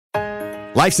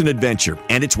Life's an adventure,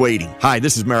 and it's waiting. Hi,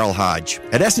 this is Merrill Hodge.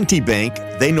 At S&T Bank,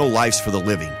 they know life's for the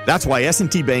living. That's why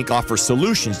S&T Bank offers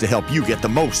solutions to help you get the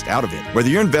most out of it. Whether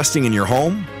you're investing in your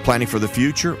home, planning for the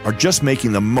future, or just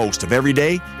making the most of every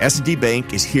day, S&T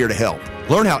Bank is here to help.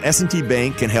 Learn how S&T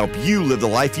Bank can help you live the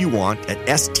life you want at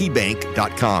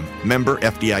stbank.com. Member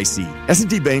FDIC.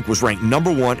 S&T Bank was ranked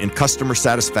 #1 in customer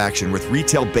satisfaction with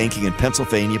retail banking in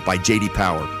Pennsylvania by J.D.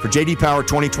 Power. For J.D. Power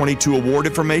 2022 award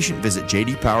information, visit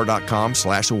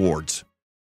jdpower.com/awards.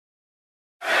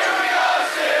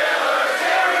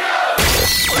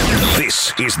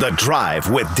 This is The Drive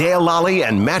with Dale Lally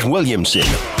and Matt Williamson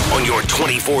on your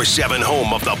 24/7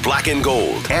 home of the black and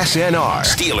gold. SNR,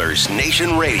 Steelers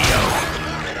Nation Radio.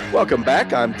 Welcome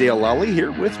back. I'm Dale Lally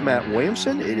here with Matt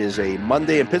Williamson. It is a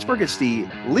Monday in Pittsburgh. It's the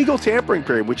legal tampering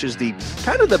period, which is the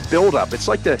kind of the buildup. It's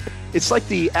like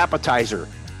the appetizer.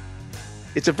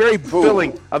 It's a very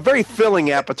filling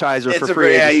appetizer for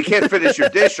free. Yeah, you can't finish your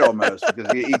dish almost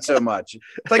because you eat so much.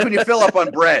 It's like when you fill up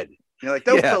on bread. You're like,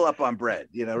 don't fill up on bread,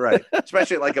 right?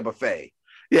 Especially like a buffet.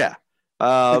 Yeah.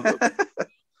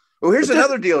 Well, here's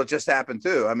another deal that just happened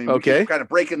too. I mean, we okay, keep kind of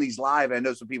breaking these live. I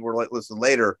know some people will listen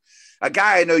later. A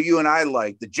guy I know you and I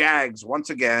like, the Jags,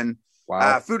 once again.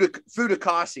 Wow.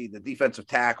 Fudakasi, the defensive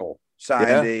tackle,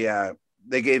 signed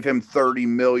they gave him $30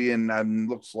 million.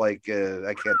 Looks like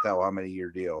I can't tell how many year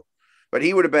deal, but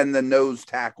he would have been the nose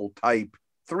tackle type,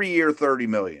 3-year, $30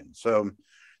 million. So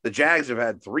the Jags have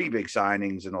had 3 big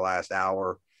signings in the last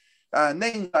hour.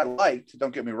 Names I liked,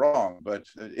 don't get me wrong, but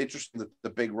interesting that the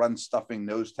big run stuffing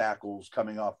nose tackles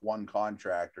coming off one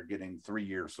contract are getting 3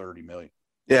 years, $30 million.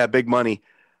 Yeah, big money.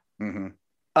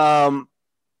 Mm-hmm.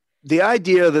 The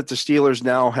idea that the Steelers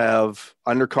now have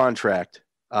under contract,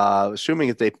 I'm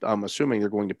assuming they're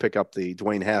going to pick up the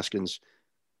Dwayne Haskins,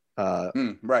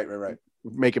 right,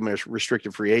 make him a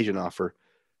restricted free agent offer.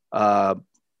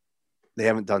 They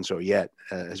haven't done so yet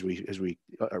as we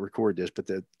record this, but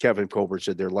Kevin Colbert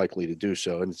said they're likely to do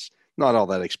so, and it's not all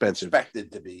that expensive.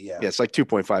 Expected to be, yeah. Yeah, it's like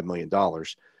 $2.5 million.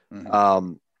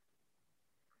 Mm-hmm.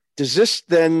 Does this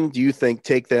then, do you think,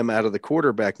 take them out of the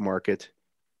quarterback market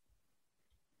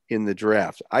in the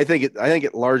draft? I think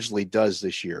it largely does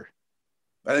this year.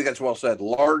 I think that's well said.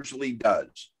 Largely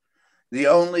does. The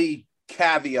only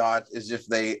caveat is if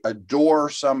they adore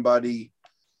somebody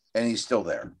and he's still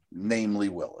there, namely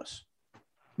Willis.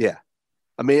 Yeah.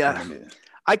 I mean,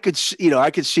 I could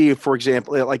see, for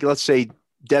example, like let's say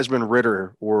Desmond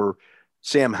Ridder or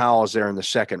Sam Howell is there in the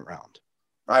second round.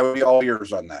 I would be all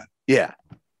ears on that. Yeah.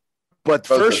 But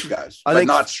both first, those guys, but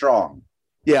not strong.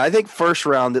 Yeah, I think first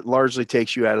round, it largely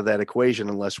takes you out of that equation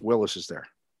unless Willis is there.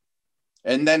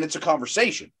 And then it's a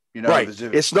conversation, Right.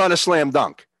 It's not a slam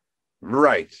dunk.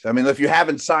 Right. I mean, if you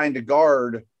haven't signed a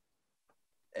guard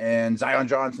and Zion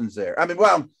Johnson's there, I mean,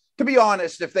 well, to be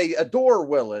honest, if they adore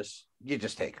Willis, you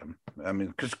just take him. I mean,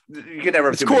 because you can never.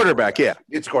 It's quarterback, yeah.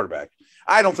 It's quarterback.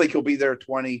 I don't think he'll be there at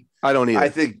 20. I don't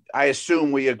either. I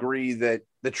assume we agree that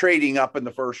the trading up in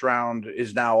the first round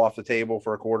is now off the table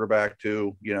for a quarterback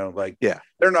too.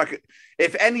 They're not.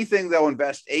 If anything, they'll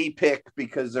invest a pick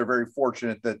because they're very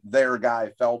fortunate that their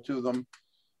guy fell to them,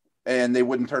 and they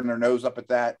wouldn't turn their nose up at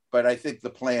that. But I think the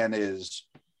plan is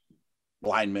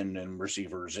linemen and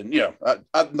receivers and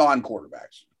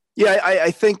non-quarterbacks. Yeah,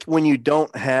 I think when you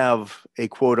don't have a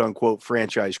quote-unquote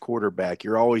franchise quarterback,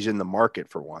 you're always in the market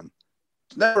for one.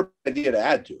 It's never an idea to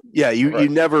add to it. Yeah, you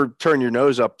never turn your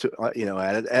nose up to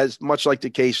at it. As much like the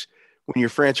case when your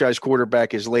franchise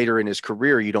quarterback is later in his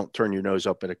career, you don't turn your nose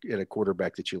up at a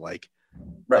quarterback that you like.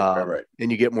 Right. And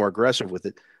you get more aggressive with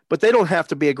it. But they don't have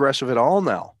to be aggressive at all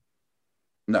now.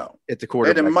 No. At the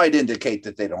quarterback. And it might indicate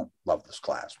that they don't love this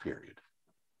class, period.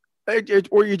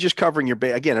 Or you're just covering your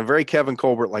base. Again, a very Kevin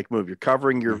Colbert-like move. You're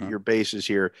covering your bases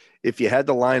here. If you had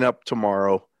to line up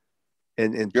tomorrow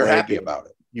and you're happy about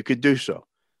it, you could do so.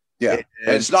 Yeah.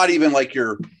 And it's not even like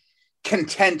you're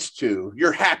content to.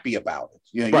 You're happy about it.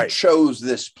 You chose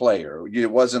this player.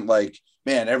 It wasn't like,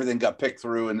 man, everything got picked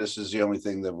through and this is the only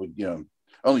thing that would,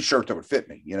 only shirt that would fit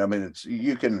me. I mean,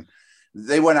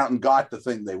 they went out and got the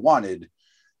thing they wanted.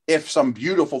 If some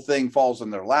beautiful thing falls in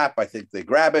their lap, I think they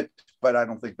grab it, but I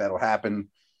don't think that'll happen.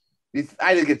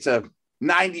 I think it's a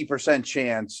 90%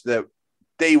 chance that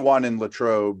day one in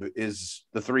Latrobe is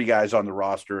the 3 guys on the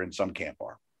roster and some camp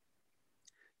are.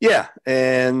 Yeah.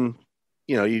 And,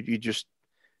 you just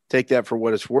take that for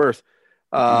what it's worth.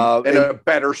 And a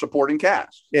better supporting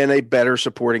cast.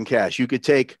 You could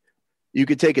take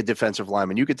a defensive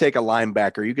lineman. You could take a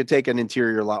linebacker. You could take an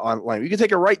interior line. You could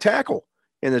take a right tackle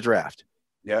in the draft.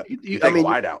 Yeah. You take a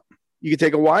wide out. You could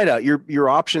take a wide out. Your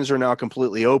options are now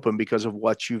completely open because of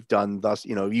what you've done. Thus,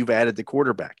 you've added the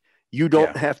quarterback. You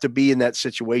don't have to be in that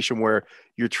situation where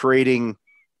you're trading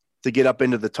to get up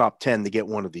into the top 10 to get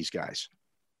one of these guys.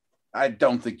 I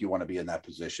don't think you want to be in that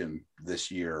position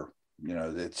this year. You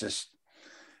know, it's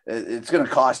going to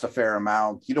cost a fair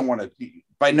amount. You don't want to,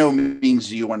 by no means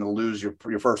do you want to lose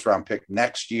your first round pick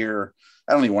next year.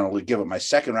 I don't even want to give up my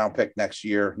second round pick next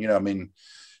year. You know, I mean,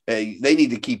 they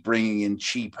need to keep bringing in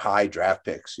cheap, high draft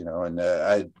picks, you know, and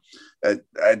the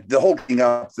whole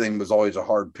thing was always a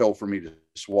hard pill for me to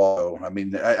swallow. I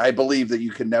mean, I believe that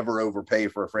you can never overpay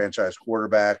for a franchise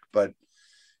quarterback,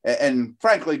 and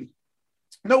frankly,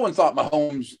 no one thought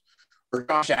Mahomes or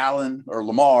Josh Allen or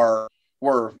Lamar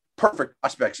were perfect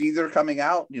prospects either coming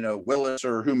out. You know, Willis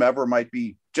or whomever might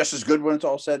be just as good when it's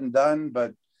all said and done.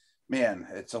 But man,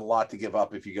 it's a lot to give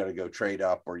up if you got to go trade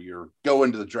up or you're go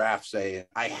into the draft saying,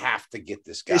 I have to get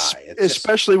this guy.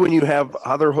 Especially when you have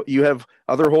other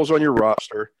holes on your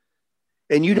roster,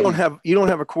 and you don't have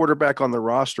a quarterback on the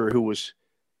roster who was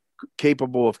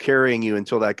capable of carrying you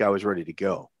until that guy was ready to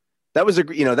go. That was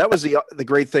the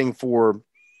great thing for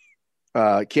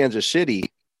Kansas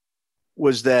City,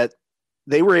 was that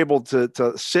they were able to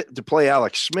play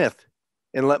Alex Smith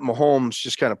and let Mahomes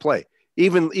just kind of play.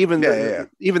 Even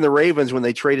the Ravens, when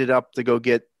they traded up to go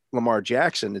get Lamar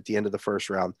Jackson at the end of the first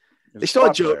round, they still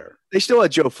had Joe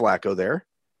Flacco there.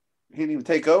 He didn't even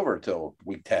take over until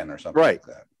week 10 or something like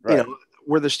that. Right. You know,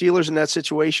 were the Steelers in that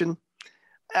situation?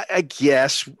 I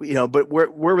guess, you know, but where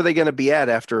were they going to be at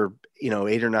after,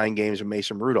 8 or 9 games of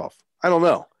Mason Rudolph? I don't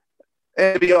know.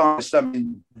 And to be honest, I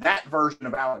mean, that version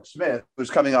of Alex Smith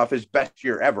was coming off his best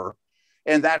year ever.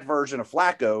 And that version of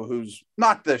Flacco, who's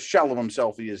not the shell of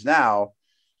himself he is now,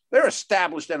 they're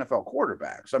established NFL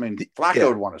quarterbacks. I mean, Flacco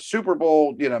had won a Super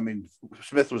Bowl. You know, I mean,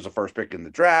 Smith was the first pick in the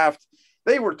draft.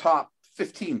 They were top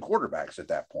 15 quarterbacks at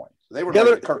that point. They were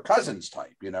like the Kirk Cousins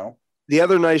type, you know. The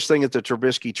other nice thing that the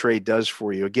Trubisky trade does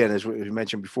for you, again, as we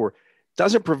mentioned before,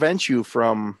 doesn't prevent you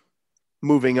from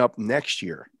moving up next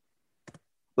year.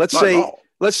 Let's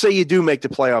say you do make the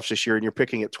playoffs this year and you're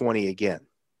picking at 20 again.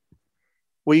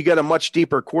 Well, you got a much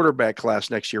deeper quarterback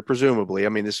class next year, presumably. I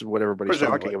mean, this is what everybody's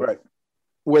talking about. Right.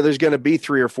 Where there's going to be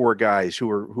 3 or 4 guys who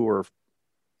are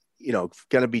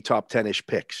going to be top 10-ish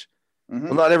picks. Mm-hmm.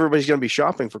 Well, not everybody's going to be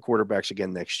shopping for quarterbacks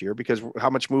again next year, because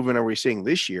how much movement are we seeing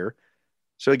this year?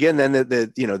 So again, then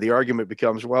the argument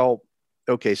becomes, well,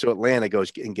 okay, so Atlanta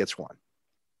goes and gets one.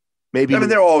 Maybe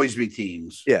there'll always be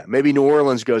teams. Yeah, maybe New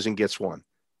Orleans goes and gets one.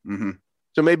 Mm-hmm.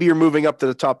 So maybe you're moving up to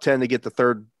the top 10 to get the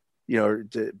third,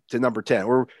 to number 10.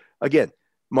 Or again,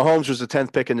 Mahomes was the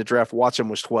 10th pick in the draft. Watson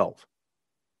was 12.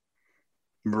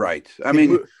 Right. I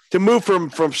mean, to move from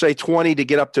say 20 to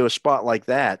get up to a spot like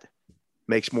that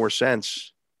makes more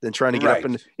sense than trying to get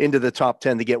up into the top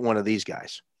 10 to get one of these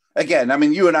guys. Again, I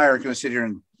mean, you and I are going to sit here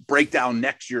and break down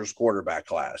next year's quarterback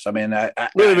class. I mean, I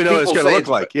don't even know what it's going to look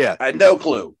like. Yeah, I had no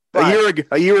clue.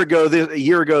 A year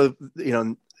ago,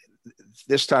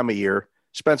 this time of year,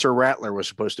 Spencer Rattler was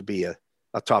supposed to be a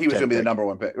top 10 He was going to be the number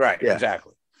 1 pick. Right, yeah.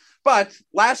 Exactly. But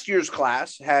last year's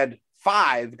class had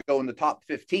 5 go in the top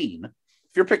 15. If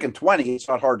you're picking 20, it's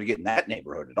not hard to get in that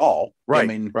neighborhood at all. Right. I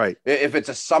mean, if it's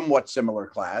a somewhat similar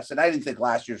class, and I didn't think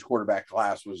last year's quarterback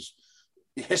class was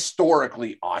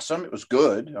historically awesome. It was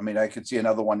good. I mean, I could see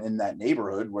another one in that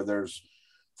neighborhood where there's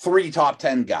 3 top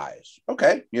 10 guys.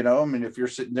 Okay. I mean, if you're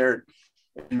sitting there,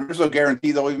 there's no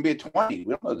guarantee they'll even be at 20. We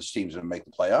don't know this team's going to make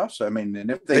the playoffs. I mean, and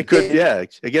if they could,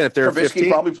 again, if they're Trubisky 15,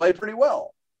 probably played pretty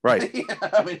well. Right.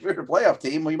 I mean, if you're a playoff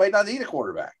team, well, you might not need a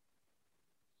quarterback.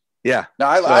 Yeah. No,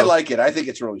 I like it. I think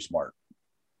it's really smart.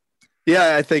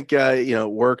 Yeah, I think, it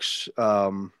works.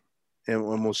 And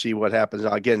we'll see what happens.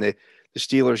 Now, again, the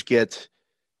Steelers get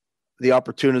the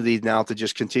opportunity now to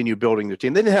just continue building their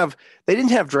team. They didn't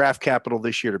have draft capital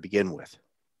this year to begin with,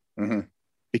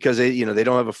 because they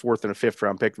don't have a 4th and a 5th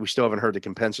round pick. We still haven't heard the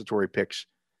compensatory picks.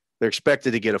 They're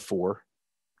expected to get a 4.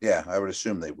 Yeah, I would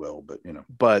assume they will, but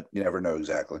you never know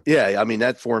exactly. Yeah, I mean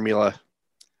that formula.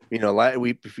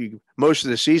 Most of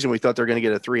the season we thought they're going to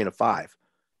get a 3 and a 5,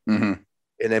 and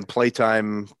then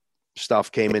playtime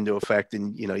stuff came into effect,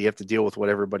 and you have to deal with what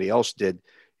everybody else did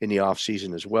in the off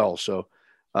season as well. So.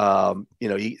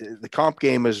 The comp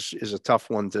game is a tough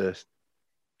one to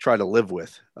try to live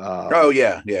with.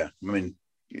 Yeah. I mean,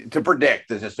 to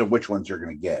predict as to which ones you're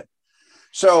going to get.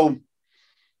 So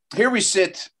here we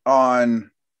sit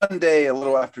on Monday, a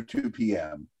little after 2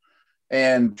 p.m.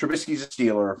 and Trubisky's a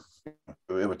Steeler.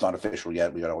 It's not official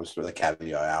yet. We got to always throw the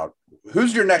caveat out.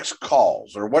 Who's your next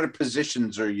calls, or what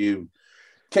positions are you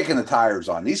kicking the tires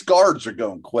on? These guards are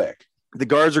going quick. The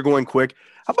guards are going quick.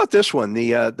 How about this one?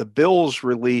 The Bills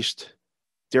released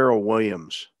Darrell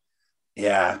Williams.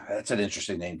 Yeah, that's an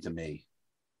interesting name to me.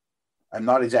 I'm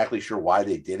not exactly sure why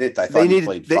they did it. I thought he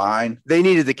played fine. They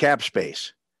needed the cap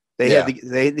space. They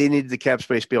needed the cap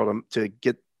space to be able to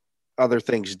get other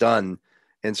things done,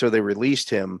 and so they released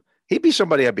him. He'd be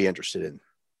somebody I'd be interested in.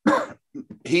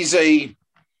 He's a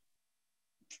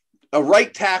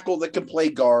right tackle that can play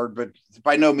guard, but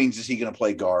by no means is he going to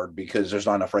play guard because there's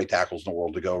not enough right tackles in the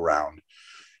world to go around.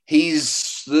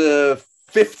 He's the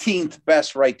 15th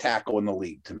best right tackle in the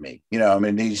league to me.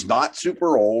 He's not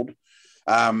super old.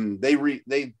 They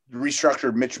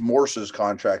restructured Mitch Morse's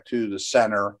contract to the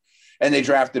center, and they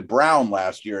drafted Brown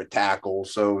last year at tackle.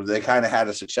 So they kind of had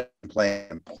a succession plan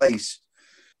in place.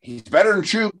 He's better than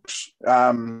Chooks.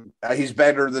 He's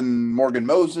better than Morgan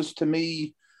Moses to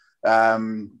me.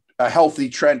 A healthy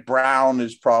Trent Brown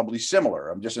is probably similar.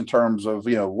 I'm just in terms of,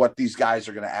 what these guys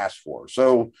are going to ask for.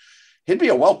 So he'd be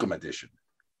a welcome addition.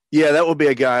 Yeah, that would be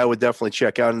a guy I would definitely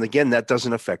check out. And again, that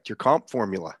doesn't affect your comp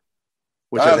formula,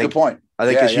 which I think, good point. I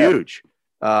think is huge.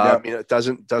 It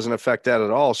doesn't affect that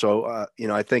at all. So,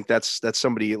 I think that's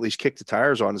somebody at least kick the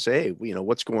tires on and say, hey,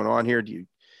 what's going on here? Do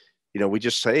you, we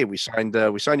just say, we signed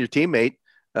your teammate.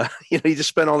 You just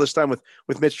spent all this time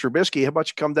with Mitch Trubisky. How about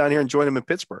you come down here and join him in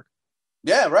Pittsburgh?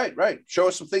 Yeah, right. Show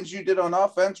us some things you did on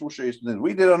offense. We'll show you some things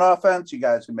we did on offense. You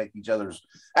guys can make each other's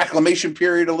acclimation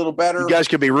period a little better. You guys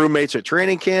could be roommates at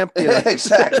training camp.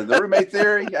 Exactly. The roommate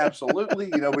theory.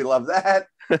 Absolutely. We love that.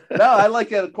 No, I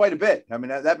like it quite a bit.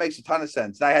 That makes a ton of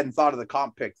sense. I hadn't thought of the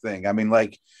comp pick thing.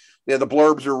 The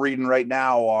blurbs we're reading right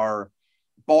now are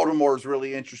Baltimore's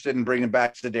really interested in bringing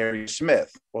back Zadarius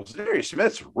Smith. Well, Zadarius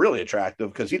Smith's really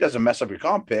attractive because he doesn't mess up your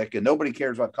comp pick, and nobody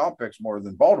cares about comp picks more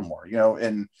than Baltimore,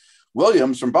 and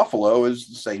Williams from Buffalo is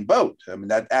the same boat.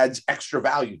 That adds extra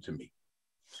value to me.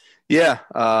 Yeah.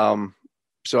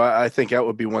 So I think that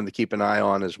would be one to keep an eye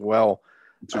on as well.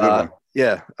 It's a good one.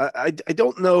 Yeah. I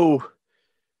don't know,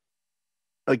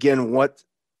 again,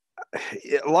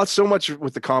 so much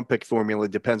with the comp pick formula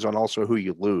depends on also who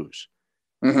you lose.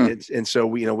 Mm-hmm. And so,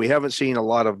 we haven't seen a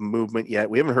lot of movement yet.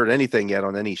 We haven't heard anything yet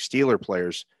on any Steeler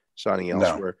players signing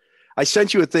elsewhere. No. I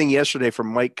sent you a thing yesterday from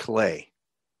Mike Clay,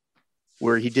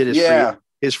 where he did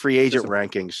his free agent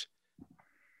rankings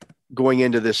going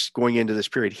into this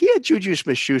period. He had Juju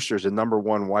Smith-Schuster as the number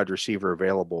one wide receiver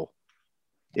available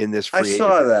in this free agent. I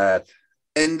saw that.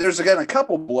 And there's, again, a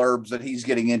couple blurbs that he's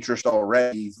getting interest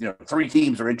already. 3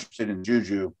 teams are interested in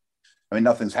Juju.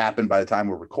 Nothing's happened by the time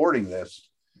we're recording this.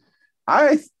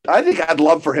 I think I'd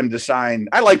love for him to sign.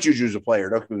 I like Juju as a player.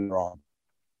 Don't get me wrong.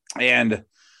 And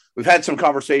we've had some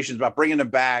conversations about bringing him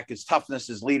back, his toughness,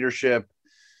 his leadership.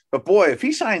 But boy, if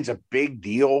he signs a big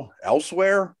deal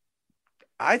elsewhere,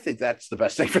 I think that's the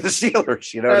best thing for the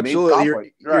Steelers.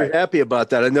 Absolutely. You're happy about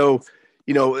that. I know,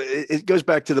 it goes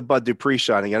back to the Bud Dupree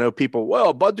signing. I know people,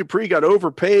 Bud Dupree got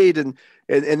overpaid and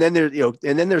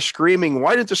then they're screaming,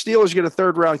 why didn't the Steelers get a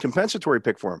 3rd round compensatory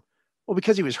pick for him? Well,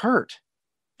 because he was hurt.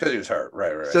 Because he was hurt.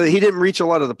 Right. So he didn't reach a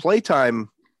lot of the playtime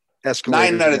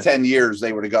escalator. 9 out of 10 years,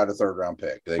 they would have got a 3rd round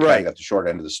pick. They kind of got the short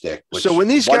end of the stick. So when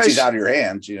these once guys, he's out of your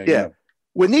hands,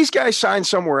 when these guys sign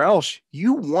somewhere else,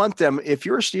 you want them, if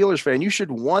you're a Steelers fan, you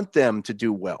should want them to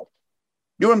do well.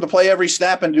 You want them to play every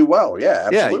snap and do well. Yeah,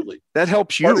 absolutely. Yeah, that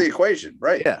helps you. Part of the equation,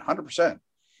 right? Yeah, 100%.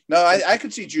 No, I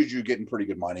could see Juju getting pretty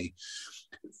good money.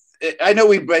 I know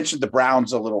we mentioned the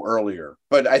Browns a little earlier,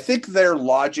 but I think their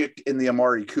logic in the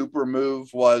Amari Cooper move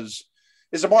was,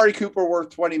 is Amari Cooper worth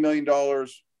 $20 million?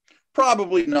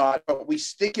 Probably not, but we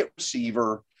stick at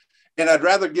receiver. And I'd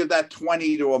rather give that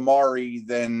 20 to Amari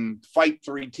than fight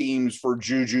 3 teams for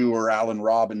Juju or Allen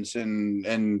Robinson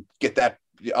and get that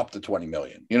up to 20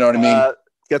 million. You know what I mean?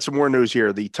 Got some more news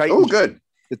here. The Titans. Oh, good.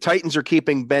 The Titans are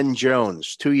keeping Ben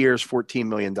Jones, 2 years, $14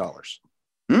 million.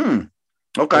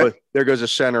 Okay. So there goes a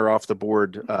center off the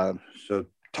board. So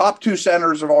top 2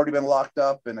 centers have already been locked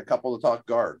up and a couple of top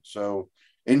guards. So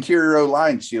interior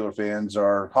O-line Steeler fans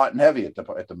are hot and heavy at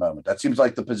the moment. That seems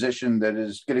like the position that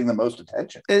is getting the most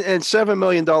attention. And $7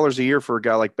 million a year for a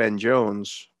guy like Ben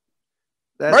Jones.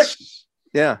 That's right.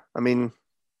 Yeah.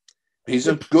 He's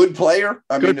a good player.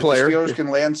 If the Steelers can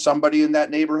land somebody in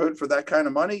that neighborhood for that kind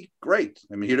of money, great.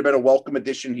 He'd have been a welcome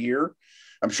addition here.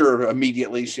 I'm sure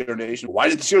immediately Steeler Nation, why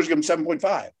did the Steelers give him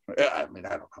 7.5? I don't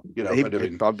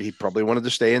know. He probably wanted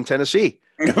to stay in Tennessee.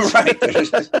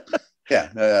 Right. Yeah.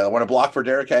 I want to block for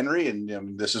Derrick Henry,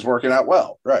 and this is working out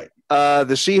well. Right. The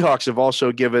Seahawks have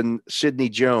also given Sidney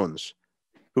Jones,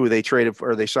 who they traded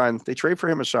for, or they traded for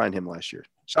him or signed him last year.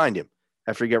 Signed him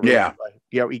after he got released.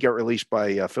 He got released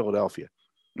by Philadelphia.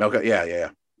 Okay. Yeah.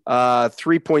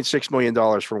 $3.6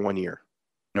 million for 1 year.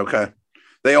 Okay.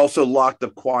 They also locked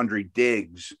up Quandre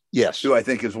Diggs. Yes. Who I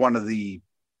think is one of the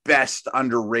best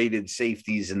underrated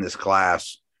safeties in this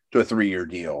class. to a 3-year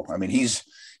deal. I mean, he's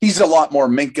a lot more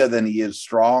Minka than he is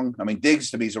Strong. I mean,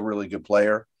 Diggs to me is a really good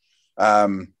player.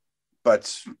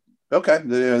 But okay,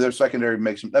 their secondary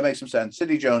makes some sense.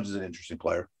 Sidney Jones is an interesting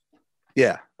player.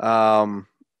 Yeah.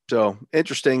 So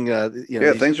interesting.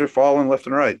 Things are falling left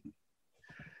and right.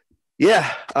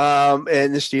 Yeah.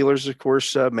 And the Steelers, of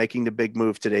course, making the big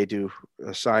move today to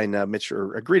sign Mitch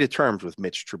or agree to terms with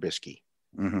Mitch Trubisky.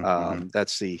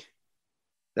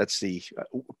 That's the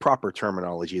proper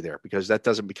terminology there, because that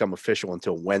doesn't become official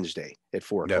until Wednesday at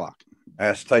 4:00.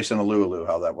 Ask Tyson Alualu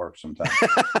how that works sometimes.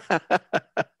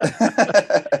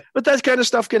 But that kind of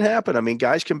stuff can happen. I mean,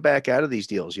 guys can back out of these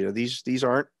deals. These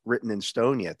aren't written in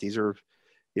stone yet. These are,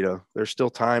 there's still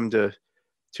time to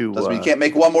you can't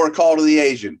make one more call to the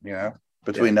agent,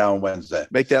 between now and Wednesday.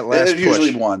 Make that last There's push.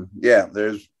 Usually one. Yeah,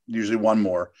 there's usually one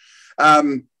more.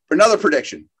 Another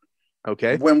prediction.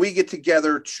 Okay. When we get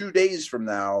together 2 days from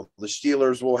now, the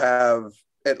Steelers will have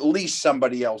at least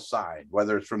somebody else signed,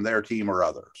 whether it's from their team or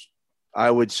others. I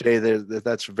would say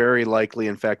that's very likely.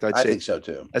 In fact, I think so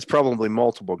too. That's probably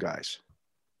multiple guys.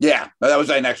 Yeah, that was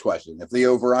my next question. If the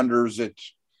over-under's at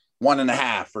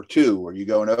 1.5 or 2, are you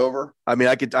going over? I mean,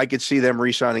 I could see them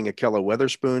re-signing Ahkello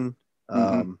Witherspoon,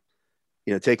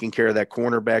 taking care of that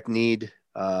cornerback need.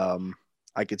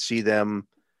 I could see them.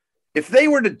 If they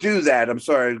were to do that, I'm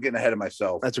sorry, I was getting ahead of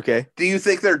myself. That's okay. Do you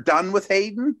think they're done with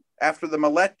Hayden after the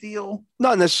Millette deal?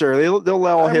 Not necessarily. They'll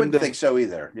allow him to. I wouldn't think so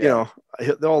either. Yeah.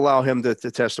 They'll allow him to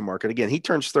test the market. Again, he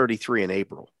turns 33 in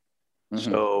April.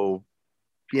 So,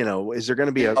 is there going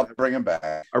to be I'll bring him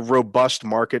back. A robust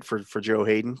market for Joe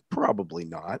Hayden? Probably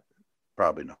not.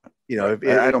 Probably not.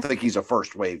 I don't think he's a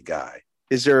first wave guy.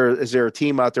 Is there a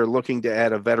team out there looking to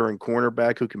add a veteran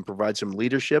cornerback who can provide some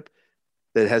leadership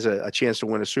that has a chance to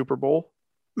win a Super Bowl?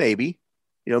 Maybe.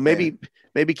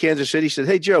 Maybe Kansas City said,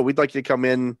 "Hey, Joe, we'd like you to come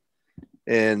in,"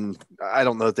 and I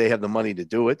don't know if they have the money to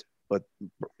do it, but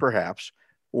perhaps.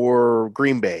 Or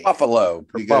Green Bay. Buffalo.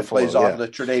 You guys plays off the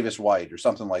Tre'Davious White or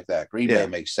something like that. Green Bay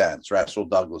makes sense. Russell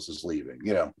Douglas is leaving.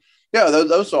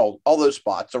 Those all those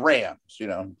spots. The Rams.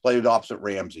 Played opposite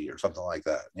Ramsey or something like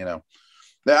that.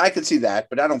 I could see that,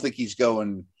 but I don't think he's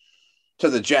going to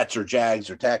the Jets or Jags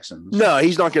or Texans. No,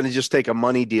 he's not going to just take a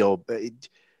money deal.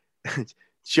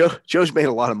 Joe's made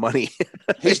a lot of money.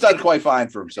 He's done quite fine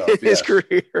for himself in his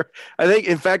career. I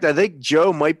think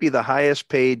Joe might be the highest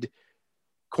paid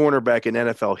cornerback in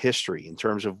NFL history in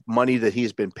terms of money that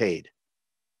he's been paid.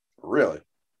 Really?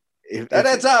 That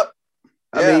adds up.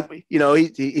 I mean,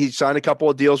 he signed a couple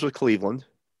of deals with Cleveland.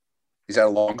 He's had a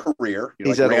long career.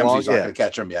 He's had Ramsey's not going to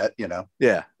catch him yet,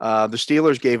 Yeah. The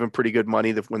Steelers gave him pretty good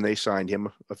money when they signed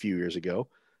him a few years ago.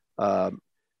 I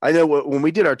know when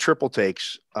we did our triple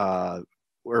takes, it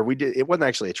wasn't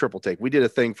actually a triple take. We did a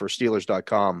thing for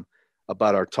Steelers.com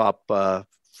about our top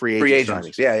free agents.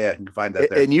 Signings. Yeah. You can find that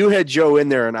there. And you had Joe in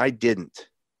there and I didn't.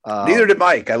 Neither did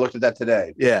Mike. I looked at that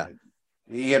today. Yeah.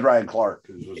 He had Ryan Clark.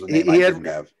 Who was the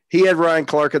name he had Ryan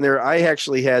Clark in there. I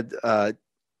actually had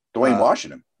Dwayne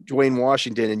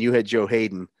Washington, and you had Joe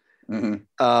Hayden.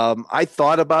 I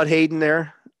thought about Hayden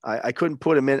there. I couldn't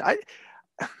put him in.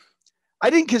 I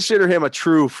didn't consider him a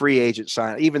true free agent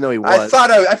sign, even though he was.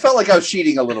 I felt like I was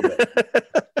cheating a little bit.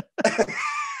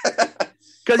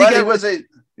 Because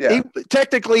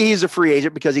technically he's a free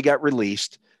agent because he got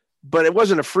released, but it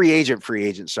wasn't a free agent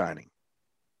signing.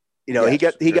 He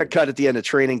got cut at the end of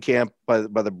training camp by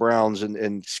the Browns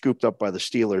and scooped up by the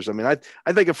Steelers. I mean,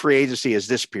 I think of free agency as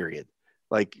this period,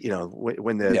 like,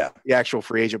 when the actual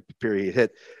free agent period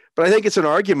hit. But I think it's an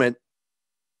argument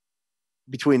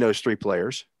between those three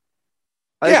players.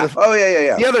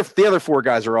 The other four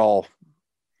guys are all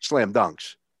slam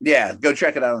dunks. Yeah, go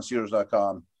check it out on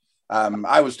Steelers.com.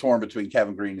 I was torn between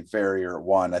Kevin Green and Ferrier at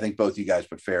 1. I think both you guys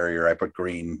put Ferrier. I put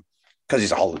Green because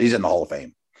he's in the Hall of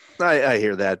Fame. I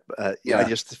hear that.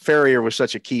 Ferrier was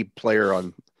such a key player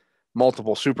on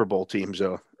multiple Super Bowl teams,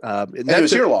 though. And he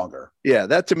was here longer. Yeah,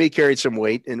 that to me carried some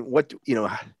weight. And what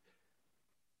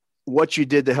you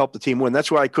did to help the team win. That's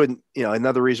why I couldn't.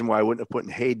 Another reason why I wouldn't have put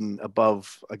Hayden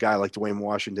above a guy like Dwayne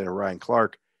Washington or Ryan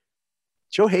Clark.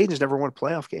 Joe Hayden's never won a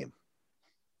playoff game.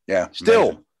 Yeah,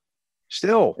 Still.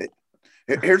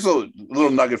 Here's a little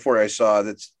nugget for you I saw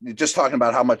that's just talking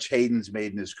about how much Hayden's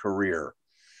made in his career.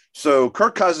 So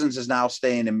Kirk Cousins is now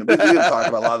staying in – we didn't talk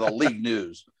about a lot of the league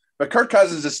news, but Kirk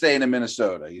Cousins is staying in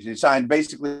Minnesota. He signed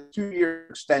basically a 2-year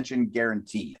extension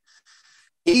guaranteed.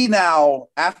 He now,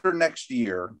 after next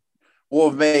year,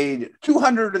 will have made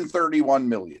 $231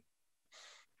 million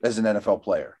as an NFL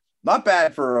player. Not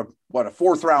bad for a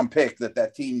 4th-round pick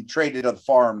that team traded at the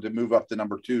farm to move up to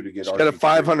number 2 to get. He's got a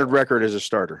 500 record as a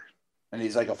starter, and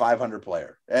he's like a 500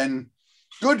 player. And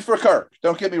good for Kirk.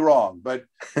 Don't get me wrong, but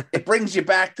it brings you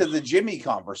back to the Jimmy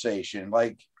conversation.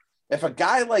 Like, if a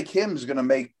guy like him is going to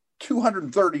make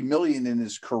 $230 million in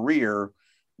his career,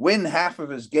 win half of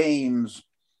his games,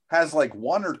 has like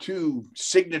one or two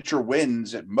signature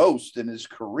wins at most in his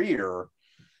career,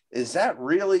 is that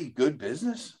really good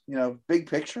business? Big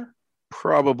picture?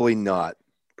 Probably not.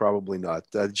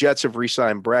 The Jets have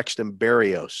re-signed Braxton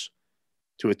Berrios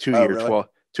to a two-year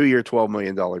 $12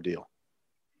 million deal.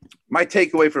 My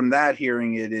takeaway from that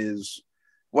hearing it is,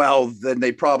 well, then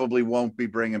they probably won't be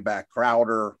bringing back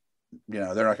Crowder.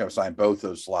 They're not going to sign both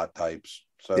those slot types.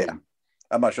 So yeah.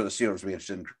 I'm not sure the Steelers will be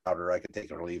interested in Crowder. I could take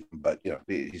it or leave him, but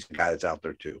he's a guy that's out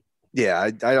there too. Yeah,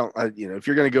 I don't. If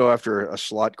you're going to go after a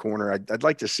slot corner, I'd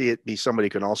like to see it be somebody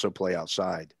who can also play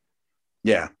outside.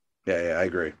 Yeah, I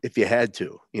agree. If you had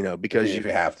to, because if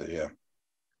you have to, yeah.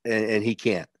 And he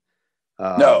can't.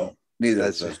 No, neither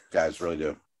of those guys really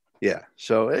do. Yeah,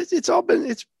 so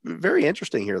it's very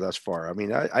interesting here thus far. I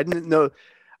mean, I didn't know,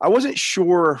 I wasn't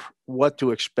sure what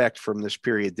to expect from this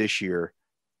period this year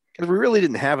because we really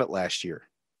didn't have it last year.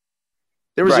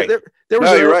 There was there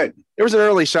was an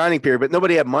early signing period, but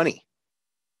nobody had money.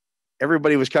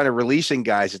 Everybody was kind of releasing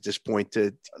guys at this point.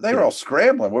 They were all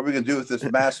scrambling. What are we going to do with this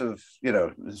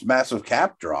massive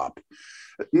cap drop?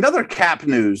 Another cap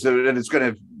news, and it's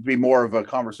going to be more of a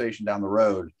conversation down the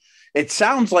road. It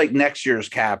sounds like next year's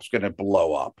cap's going to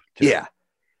blow up. Too.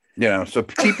 Yeah. So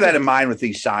keep that in mind with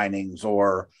these signings,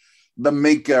 or the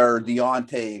Minka or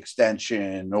Deontay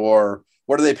extension, or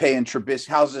what are they paying Trubisky?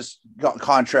 How's this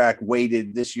contract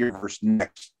weighted this year versus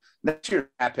next? Next year's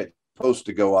cap is supposed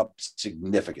to go up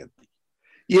significantly.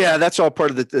 Yeah, that's all part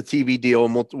of the TV deal,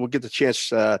 and we'll get the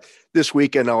chance this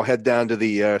weekend. I'll head down to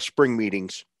the spring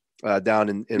meetings down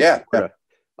in Florida,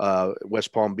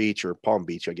 West Palm Beach or Palm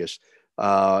Beach, I guess.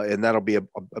 And that'll be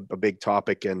a big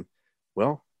topic. And,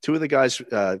 well, two of the guys,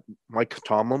 Mike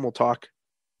Tomlin will talk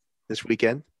this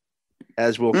weekend,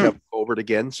 as will Kevin Colbert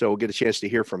again. So we'll get a chance to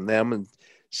hear from them and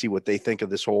see what they think of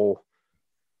this whole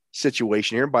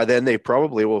situation here. By then, they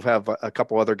probably will have a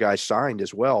couple other guys signed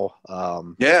as well.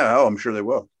 I'm sure they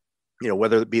will.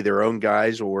 Whether it be their own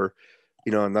guys or,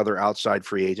 another outside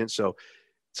free agent. So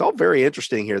it's all very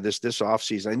interesting here this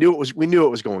offseason. We knew it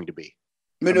was going to be.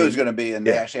 We knew it was going to be, and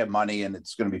they actually have money, and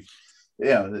it's going to be,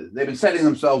 they've been setting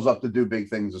themselves up to do big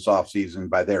things this offseason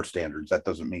by their standards. That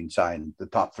doesn't mean sign the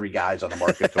top three guys on the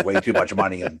market for way too much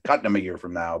money and cutting them a year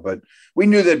from now. But we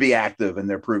knew they'd be active, and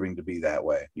they're proving to be that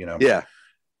way, Yeah.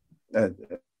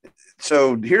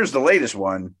 So here's the latest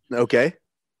one. Okay.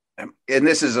 And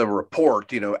this is a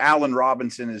report, Allen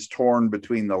Robinson is torn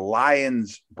between the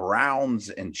Lions, Browns,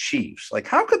 and Chiefs. Like,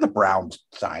 how could the Browns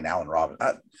sign Allen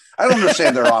Robinson? I don't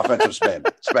understand their offensive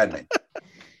spending.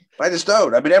 I just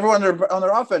don't. I mean, everyone on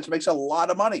their offense makes a lot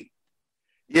of money.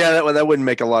 Yeah, that wouldn't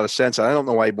make a lot of sense. I don't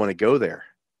know why you'd want to go there.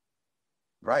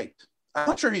 Right. I'm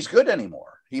not sure he's good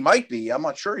anymore. He might be. I'm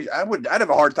not sure. I'd have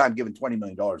a hard time giving $20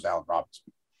 million to Allen Robinson.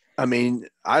 I mean,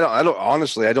 I don't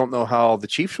honestly, I don't know how the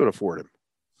Chiefs would afford him.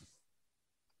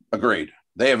 Agreed.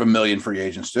 They have 1 million free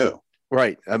agents too.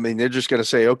 Right. I mean, they're just going to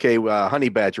say, okay, Honey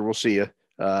Badger, we'll see you.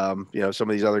 Some of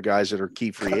these other guys that are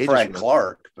key free agents. Frank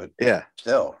Clark, but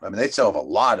still, I mean, they still have a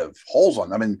lot of holes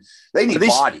on. I mean, they need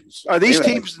bodies. Are these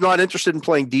teams not interested in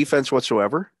playing defense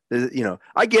whatsoever?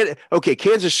 I get it. Okay,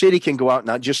 Kansas City can go out and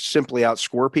not just simply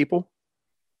outscore people.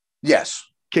 Yes.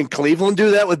 Can Cleveland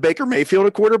do that with Baker Mayfield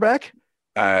at quarterback?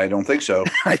 I don't think so.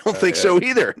 I don't think so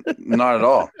either. Not at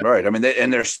all. Right. I mean,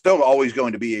 they're still always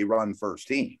going to be a run first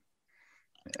team.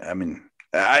 I mean,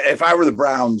 if I were the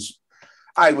Browns,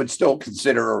 I would still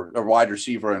consider a wide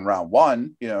receiver in round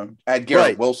one. Add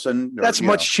Garrett Wilson. That's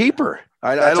much cheaper.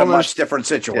 That's a much different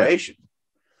situation.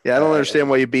 Yeah, I don't understand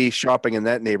why you'd be shopping in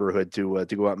that neighborhood to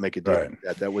go out and make a deal.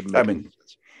 Right. That wouldn't make any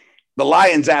sense. The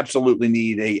Lions absolutely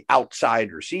need a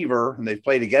outside receiver, and they've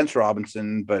played against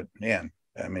Robinson, but man,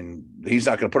 I mean, he's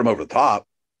not going to put him over the top.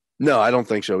 No, I don't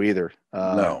think so either.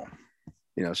 No.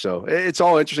 So it's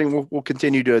all interesting. We'll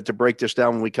continue to break this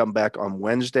down when we come back on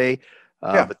Wednesday.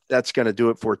 But that's going to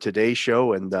do it for today's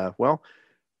show. And,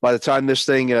 by the time this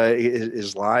thing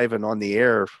is live and on the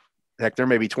air, heck, there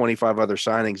may be 25 other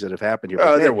signings that have happened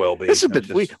here. There will be.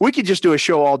 We could just do a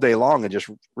show all day long and just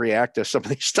react to some of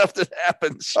these stuff that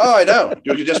happens. Oh, I know.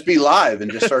 You could just be live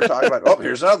and just start talking about,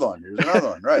 here's another one. Here's another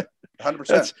one. Right.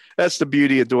 100%. That's the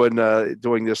beauty of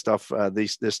doing this stuff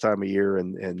this time of year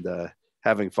and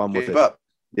having fun with it.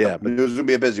 Yeah, but it's gonna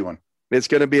be a busy one. It's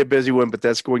going to be a busy one, but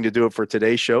that's going to do it for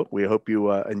today's show. We hope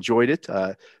you enjoyed it.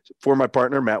 For my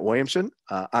partner Matt Williamson,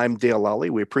 I'm Dale Lally.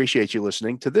 We appreciate you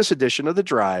listening to this edition of The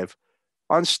Drive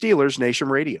on Steelers Nation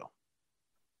Radio.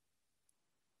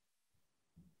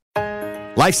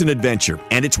 Life's an adventure,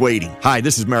 and it's waiting. Hi,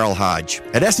 this is Merrill Hodge.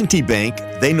 At S&T Bank,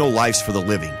 they know life's for the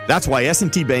living. That's why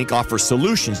S&T Bank offers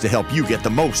solutions to help you get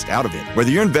the most out of it. Whether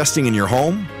you're investing in your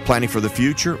home, planning for the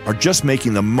future, or just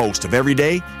making the most of every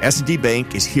day, S&T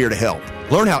Bank is here to help.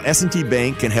 Learn how S&T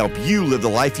Bank can help you live the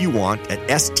life you want at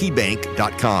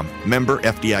stbank.com. Member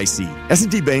FDIC.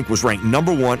 S&T Bank was ranked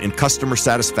 #1 in customer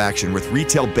satisfaction with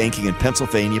retail banking in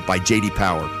Pennsylvania by J.D.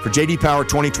 Power. For J.D. Power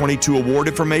 2022 award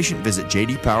information, visit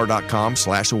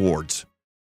jdpower.com/awards.